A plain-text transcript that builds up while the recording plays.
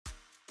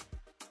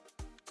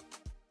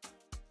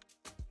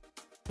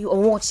You are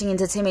watching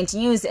Entertainment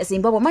News.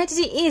 Zimbabwe. Mai Tt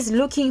is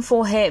looking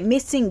for her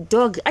missing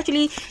dog.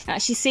 Actually,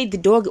 she said the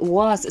dog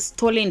was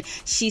stolen.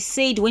 She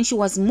said when she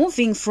was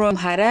moving from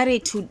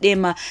Harare to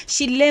Dema,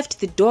 she left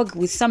the dog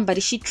with somebody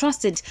she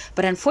trusted.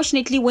 But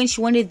unfortunately, when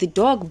she wanted the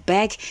dog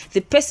back, the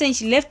person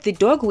she left the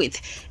dog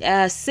with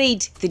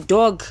said the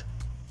dog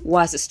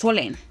was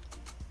stolen.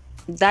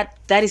 That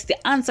is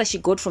the answer she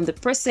got from the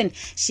person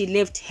she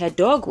left her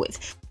dog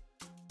with.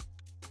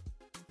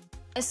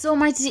 So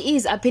Mai Tt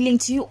is appealing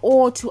to you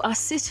all to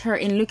assist her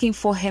in looking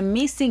for her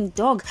missing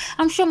dog.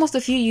 I'm sure most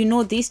of you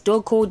know this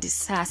dog called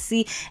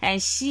Sassy,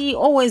 and she's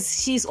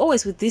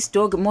always with this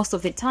dog most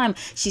of the time.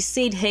 She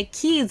said her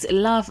kids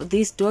love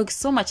this dog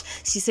so much.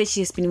 She said she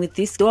has been with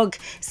this dog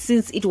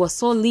since it was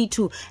so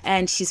little,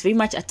 and she's very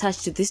much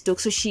attached to this dog.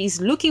 So she is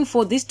looking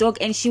for this dog,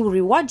 and she will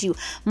reward you.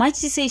 Mai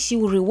Tt says she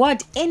will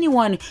reward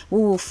anyone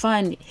who will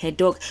find her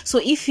dog. So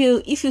if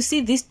you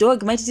see this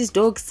dog, Mai Tt's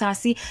dog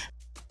Sassy,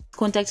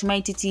 contact Mai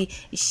Tt.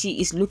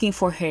 She is looking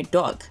for her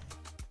dog.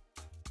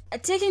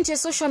 Taking to a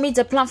social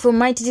media platform,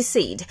 Mai Tt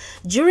said,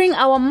 "During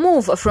our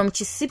move from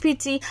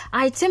Chisipiti,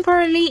 I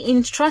temporarily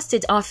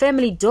entrusted our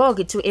family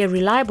dog to a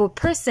reliable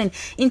person,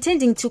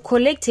 intending to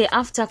collect her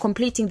after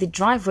completing the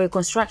driveway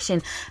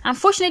construction.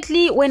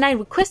 Unfortunately, when I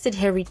requested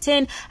her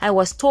return, I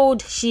was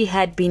told she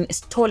had been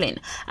stolen.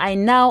 I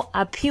now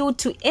appeal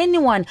to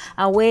anyone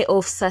aware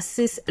of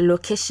Sassy's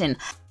location."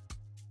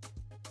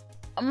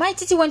 Mai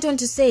Tt went on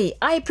to say,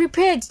 "I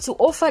prepared to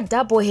offer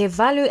double her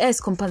value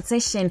as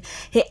compensation.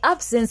 Her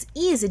absence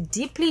is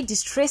deeply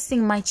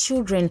distressing my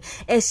children,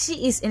 as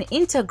she is an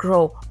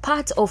integral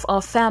part of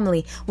our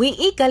family. We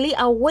eagerly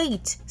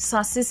await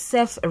Sassy's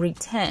safe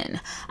return.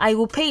 I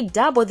will pay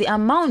double the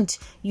amount.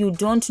 You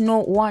don't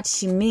know what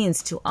she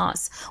means to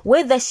us.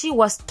 Whether she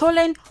was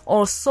stolen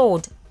or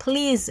sold,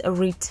 please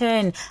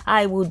return.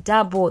 I will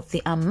double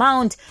the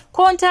amount.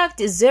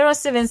 Contact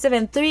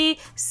 0773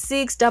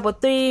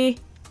 633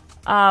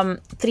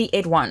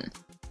 381.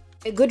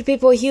 Good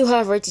people, you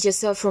have rated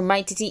yourself from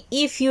Mai Tt.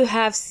 If you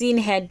have seen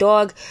her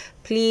dog,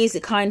 please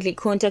kindly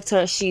contact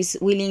her. She's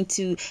willing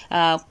to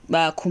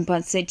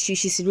compensate you.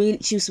 She's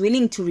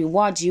willing to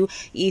reward you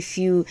if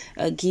you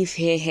give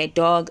her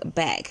dog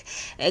back.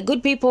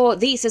 Good people,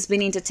 this has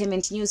been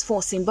Entertainment News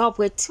for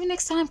Zimbabwe. Till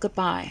next time,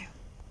 goodbye.